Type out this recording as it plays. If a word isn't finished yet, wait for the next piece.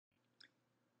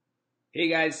Hey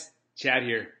guys, Chad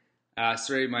here.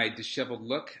 Sorry my disheveled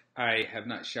look. I have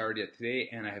not showered yet today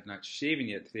and I have not shaven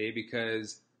yet today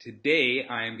because today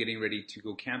I am getting ready to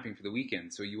go camping for the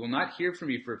weekend. So you will not hear from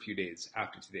me for a few days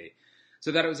after today.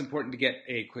 So I thought it was important to get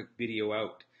a quick video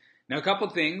out. Now a couple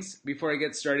things before I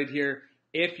get started here.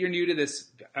 If you're new to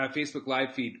this Facebook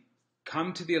live feed,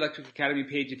 come to the Electric Academy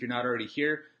page if you're not already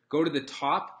here. Go to the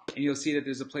top and you'll see that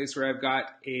there's a place where I've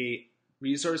got a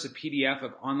resource, a PDF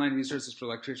of online resources for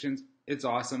electricians. It's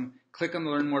awesome. Click on the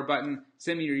Learn More button,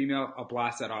 send me your email, I'll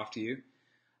blast that off to you.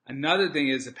 Another thing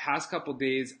is the past couple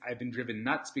days I've been driven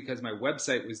nuts because my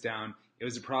website was down. It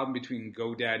was a problem between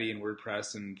GoDaddy and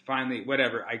WordPress, and finally,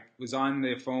 whatever, I was on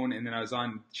the phone and then I was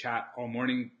on chat all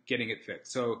morning getting it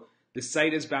fixed. So the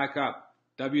site is back up.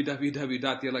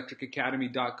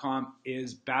 www.theelectricacademy.com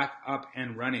is back up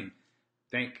and running.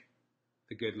 Thank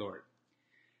the good Lord.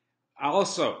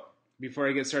 Also, before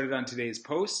I get started on today's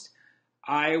post,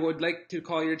 I would like to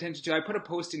call your attention to, I put a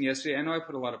post in yesterday. I know I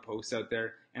put a lot of posts out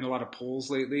there and a lot of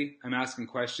polls lately. I'm asking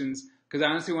questions because I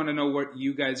honestly want to know what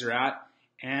you guys are at,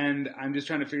 and I'm just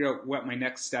trying to figure out what my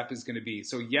next step is going to be.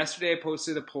 So yesterday I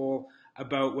posted a poll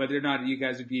about whether or not you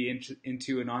guys would be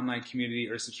into an online community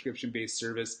or subscription-based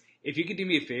service. If you could do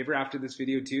me a favor after this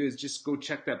video too, is just go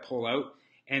check that poll out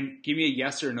and give me a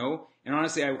yes or no. And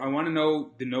honestly, I want to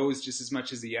know the no's just as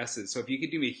much as the yeses. So if you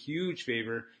could do me a huge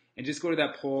favor and just go to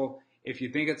that poll. If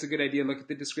you think it's a good idea, look at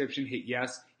the description, hit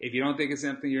yes. If you don't think it's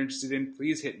something you're interested in,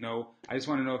 please hit no. I just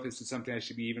want to know if this is something I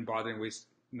should be even bothering,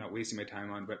 not wasting my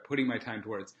time on, but putting my time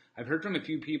towards. I've heard from a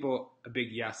few people a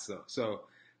big yes, though. So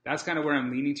that's kind of where I'm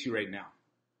leaning to right now.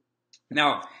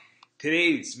 Now,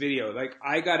 today's video,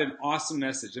 I got an awesome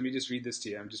message. Let me just read this to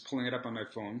you. I'm just pulling it up on my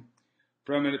phone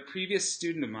from a previous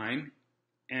student of mine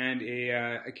and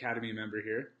a academy member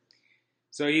here.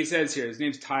 So he says here, his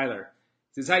name's Tyler.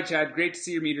 Says, hi Chad, great to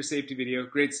see your meter safety video,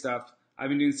 great stuff. I've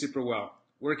been doing super well.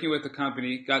 Working with the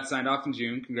company, got signed off in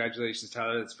June. Congratulations,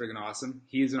 Tyler, that's friggin' awesome.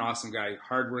 He's an awesome guy,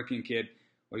 hardworking kid.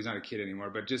 Well, he's not a kid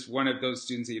anymore, but just one of those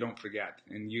students that you don't forget.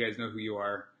 And you guys know who you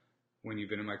are when you've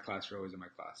been in my class or always in my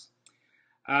class.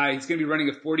 He's gonna be running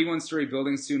a 41-story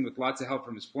building soon with lots of help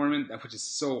from his foreman, which is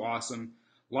so awesome.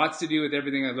 Lots to do with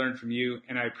everything I learned from you,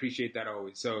 and I appreciate that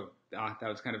always. So that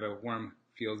was kind of a warm,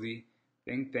 feelsy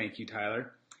thing. Thank you,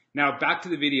 Tyler. Now, back to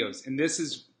the videos, and this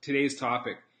is today's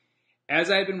topic.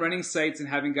 As I've been running sites and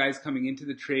having guys coming into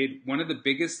the trade, one of the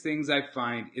biggest things I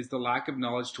find is the lack of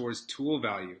knowledge towards tool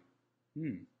value.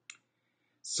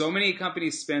 So many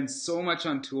companies spend so much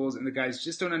on tools, and the guys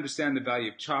just don't understand the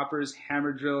value of choppers,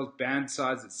 hammer drills, band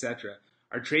saws, etc.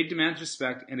 Our trade demands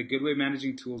respect, and a good way of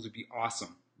managing tools would be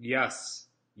awesome. Yes,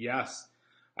 yes.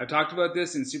 I've talked about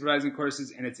this in supervising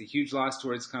courses, and it's a huge loss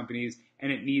towards companies,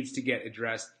 and it needs to get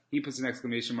addressed. He puts an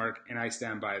exclamation mark, and I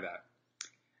stand by that.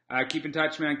 Keep in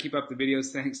touch, man. Keep up the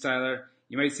videos. Thanks, Tyler.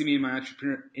 You might see me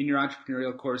in your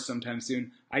entrepreneurial course sometime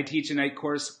soon. I teach a night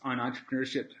course on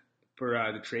entrepreneurship for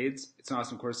the trades. It's an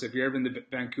awesome course. So if you're ever in the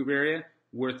Vancouver area,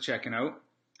 worth checking out.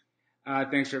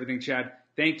 Thanks for everything, Chad.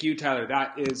 Thank you, Tyler.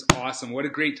 That is awesome. What a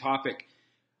great topic.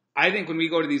 I think when we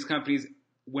go to these companies,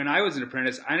 when I was an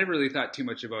apprentice, I never really thought too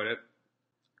much about it.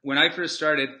 When I first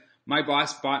started, my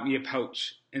boss bought me a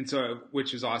pouch,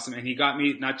 which was awesome. And he got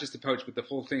me not just a pouch, but the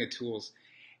full thing of tools.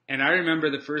 And I remember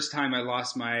the first time I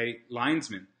lost my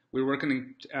linesman. We were working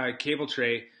in cable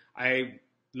tray. I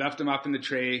left him up in the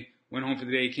tray, went home for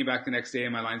the day, came back the next day,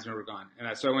 and my linesmen were gone.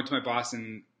 And so I went to my boss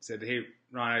and said, hey,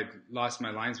 Ron, I lost my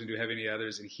linesman. Do you have any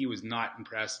others? And he was not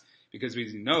impressed because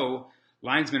we know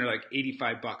linesmen are like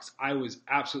 $85. I was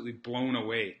absolutely blown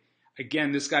away.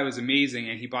 Again, this guy was amazing,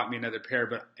 and he bought me another pair,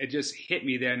 but it just hit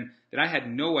me then that I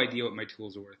had no idea what my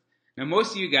tools were worth. Now,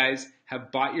 most of you guys have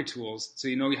bought your tools, so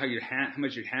you know how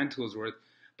much your hand tool is worth,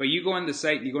 but you go on the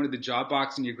site and you go into the job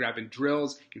box and you're grabbing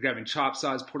drills, you're grabbing chop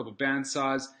saws, portable band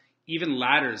saws, even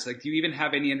ladders. Do you even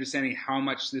have any understanding how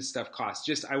much this stuff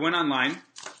costs? I went online,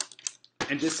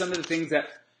 and just some of the things that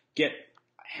get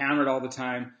hammered all the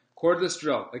time. Cordless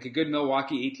drill, like a good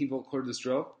Milwaukee 18-volt cordless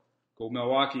drill, go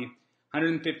Milwaukee.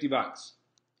 $150.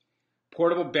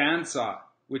 Portable band saw,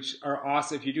 which are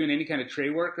awesome if you're doing any kind of tray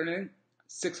work or anything,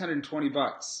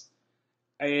 $620.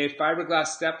 A fiberglass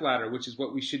step ladder, which is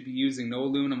what we should be using, no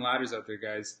aluminum ladders out there,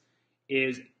 guys,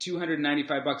 is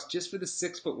 $295 just for the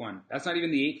 6-foot one. That's not even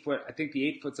the 8-foot. I think the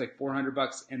 8-foot's like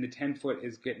 $400, and the 10-foot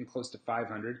is getting close to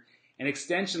 $500. An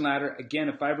extension ladder, again,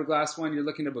 a fiberglass one, you're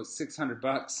looking at about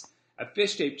 $600. A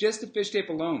fish tape, just a fish tape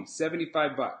alone,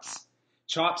 $75.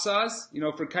 Chop saws,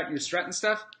 for cutting your strut and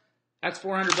stuff, that's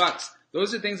 $400.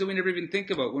 Those are things that we never even think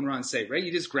about when we're on site, right?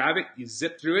 You just grab it, you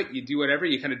zip through it, you do whatever,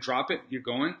 you kind of drop it, you're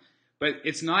going. But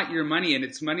it's not your money, and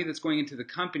it's money that's going into the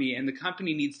company, and the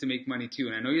company needs to make money too.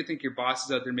 And I know you think your boss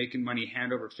is out there making money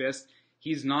hand over fist.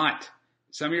 He's not.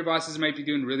 Some of your bosses might be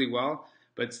doing really well,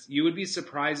 but you would be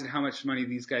surprised at how much money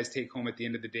these guys take home at the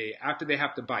end of the day. After they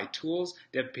have to buy tools,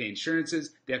 they have to pay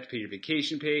insurances, they have to pay your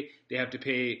vacation pay, they have to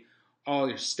pay all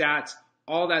your stats,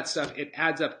 all that stuff. It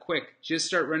adds up quick. Just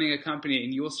start running a company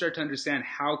and you'll start to understand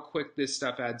how quick this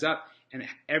stuff adds up. And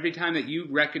every time that you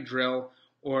wreck a drill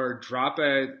or drop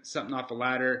something off a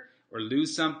ladder or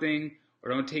lose something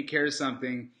or don't take care of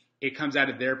something, it comes out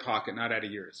of their pocket, not out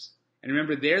of yours. And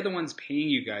remember, they're the ones paying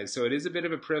you guys, so it is a bit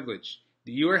of a privilege.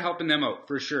 You are helping them out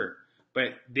for sure,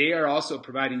 but they are also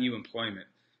providing you employment.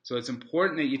 So it's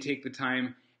important that you take the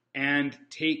time and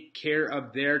take care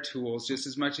of their tools just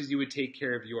as much as you would take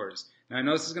care of yours. Now, I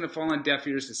know this is going to fall on deaf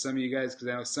ears to some of you guys because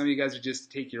I know some of you guys are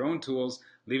just take your own tools,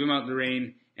 leave them out in the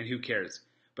rain, and who cares?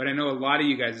 But I know a lot of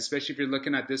you guys, especially if you're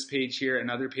looking at this page here and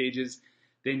other pages,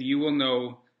 then you will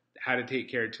know how to take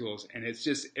care of tools. And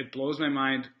it blows my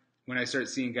mind when I start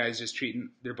seeing guys just treating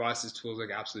their boss's tools like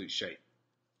absolute shite.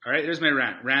 All right, there's my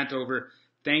rant. Rant over.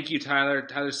 Thank you, Tyler.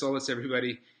 Tyler Solis,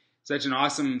 everybody. Such an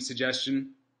awesome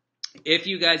suggestion. If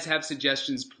you guys have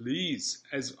suggestions, please,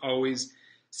 as always,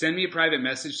 send me a private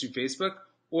message through Facebook,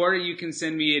 or you can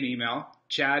send me an email,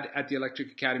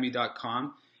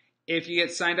 chad@theelectricacademy.com. If you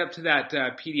get signed up to that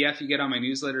PDF you get on my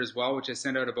newsletter as well, which I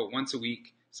send out about once a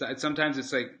week. So sometimes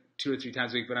it's like 2 or 3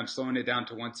 times a week, but I'm slowing it down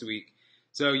to once a week.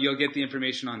 So you'll get the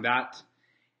information on that.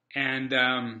 And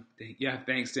yeah,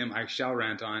 thanks, Tim. I shall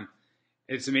rant on.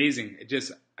 It's amazing. It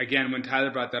just, again, when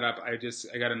Tyler brought that up, I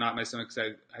got a knot in my stomach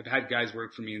because I've had guys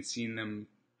work for me and seen them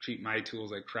treat my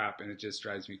tools like crap, and it just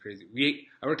drives me crazy.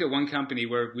 I worked at one company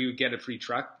where we would get a free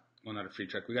truck. Well, not a free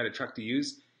truck. We got a truck to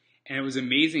use. And it was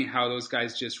amazing how those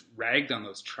guys just ragged on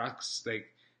those trucks.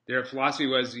 Like, their philosophy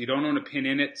was, you don't own a pin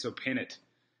in it, so pin it.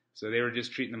 So they were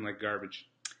just treating them like garbage.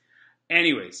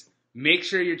 Anyways, make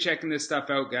sure you're checking this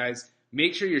stuff out, guys.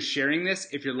 Make sure you're sharing this.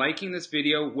 If you're liking this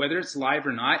video, whether it's live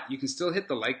or not, you can still hit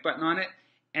the like button on it.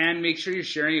 And make sure you're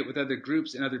sharing it with other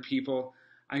groups and other people.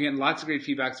 I'm getting lots of great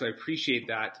feedback, so I appreciate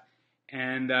that.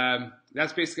 And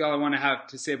that's basically all I want to have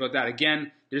to say about that.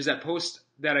 Again, there's that post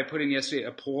that I put in yesterday,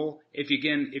 a poll. If you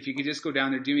could just go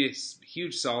down there, do me a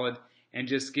huge solid, and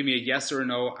just give me a yes or a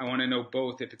no. I want to know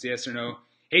both if it's a yes or no.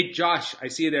 Hey, Josh, I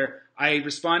see you there. I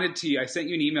responded to you. I sent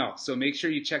you an email, so make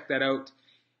sure you check that out.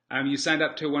 You signed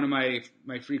up to one of my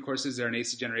free courses there on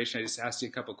AC Generation. I just asked you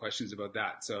a couple questions about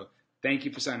that. So thank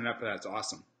you for signing up for that. It's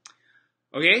awesome.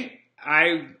 Okay,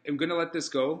 I am going to let this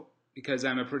go because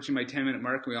I'm approaching my 10-minute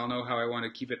mark. We all know how I want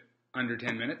to keep it under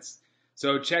 10 minutes.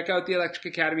 So check out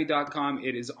theelectricacademy.com.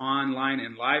 It is online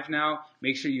and live now.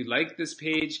 Make sure you like this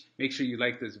page. Make sure you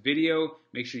like this video.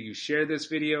 Make sure you share this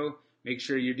video. Make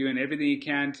sure you're doing everything you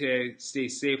can to stay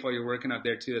safe while you're working out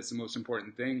there too. That's the most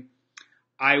important thing.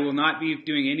 I will not be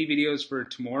doing any videos for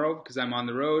tomorrow because I'm on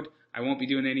the road. I won't be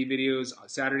doing any videos on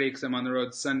Saturday because I'm on the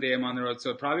road. Sunday I'm on the road.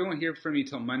 So I probably won't hear from you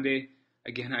till Monday.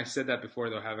 Again, I've said that before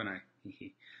though, haven't I?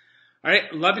 All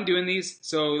right, loving doing these.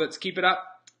 So let's keep it up.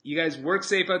 You guys work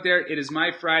safe out there. It is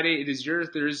my Friday. It is your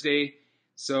Thursday.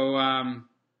 So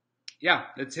yeah,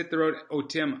 let's hit the road. Oh,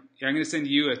 Tim, I'm going to send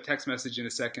you a text message in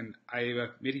a second. I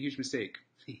made a huge mistake.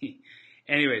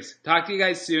 Anyways, talk to you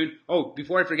guys soon. Oh,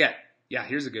 before I forget, yeah,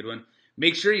 here's a good one.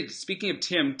 Make sure, speaking of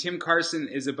Tim Carson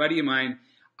is a buddy of mine.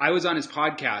 I was on his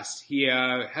podcast. He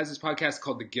has this podcast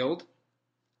called The Guild.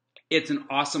 It's an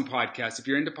awesome podcast. If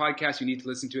you're into podcasts, you need to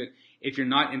listen to it. If you're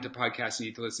not into podcasts, you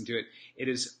need to listen to it. It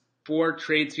is for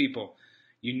tradespeople.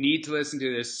 You need to listen to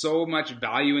it. There's so much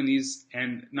value in these,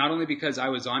 and not only because I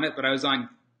was on it, but it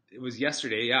was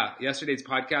yesterday, yesterday's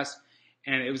podcast,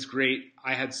 and it was great.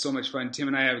 I had so much fun. Tim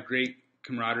and I have a great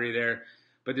camaraderie there.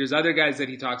 But there's other guys that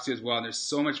he talks to as well, and there's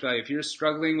so much value. If you're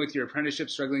struggling with your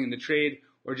apprenticeship, struggling in the trade,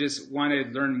 or just want to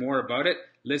learn more about it,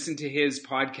 listen to his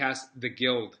podcast, The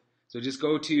Guild. So just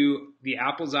go to the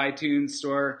Apple's iTunes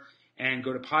store and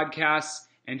go to podcasts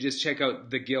and just check out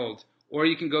The Guild. Or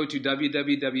you can go to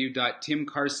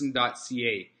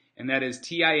www.timcarson.ca, and that is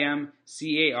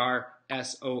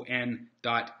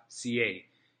TIMCARSON.ca.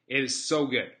 It is so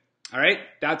good. All right,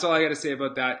 that's all I got to say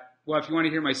about that. Well, if you want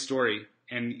to hear my story,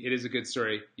 and it is a good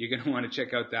story, you're going to want to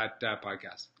check out that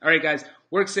podcast. All right, guys,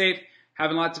 work safe,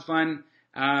 having lots of fun.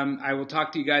 I will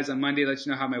talk to you guys on Monday, let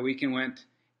you know how my weekend went.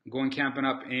 I'm going camping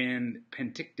up in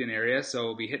Penticton area, so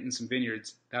we'll be hitting some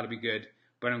vineyards. That'll be good.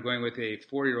 But I'm going with a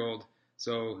 4-year-old,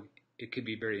 so it could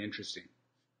be very interesting.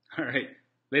 All right,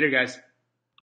 later, guys.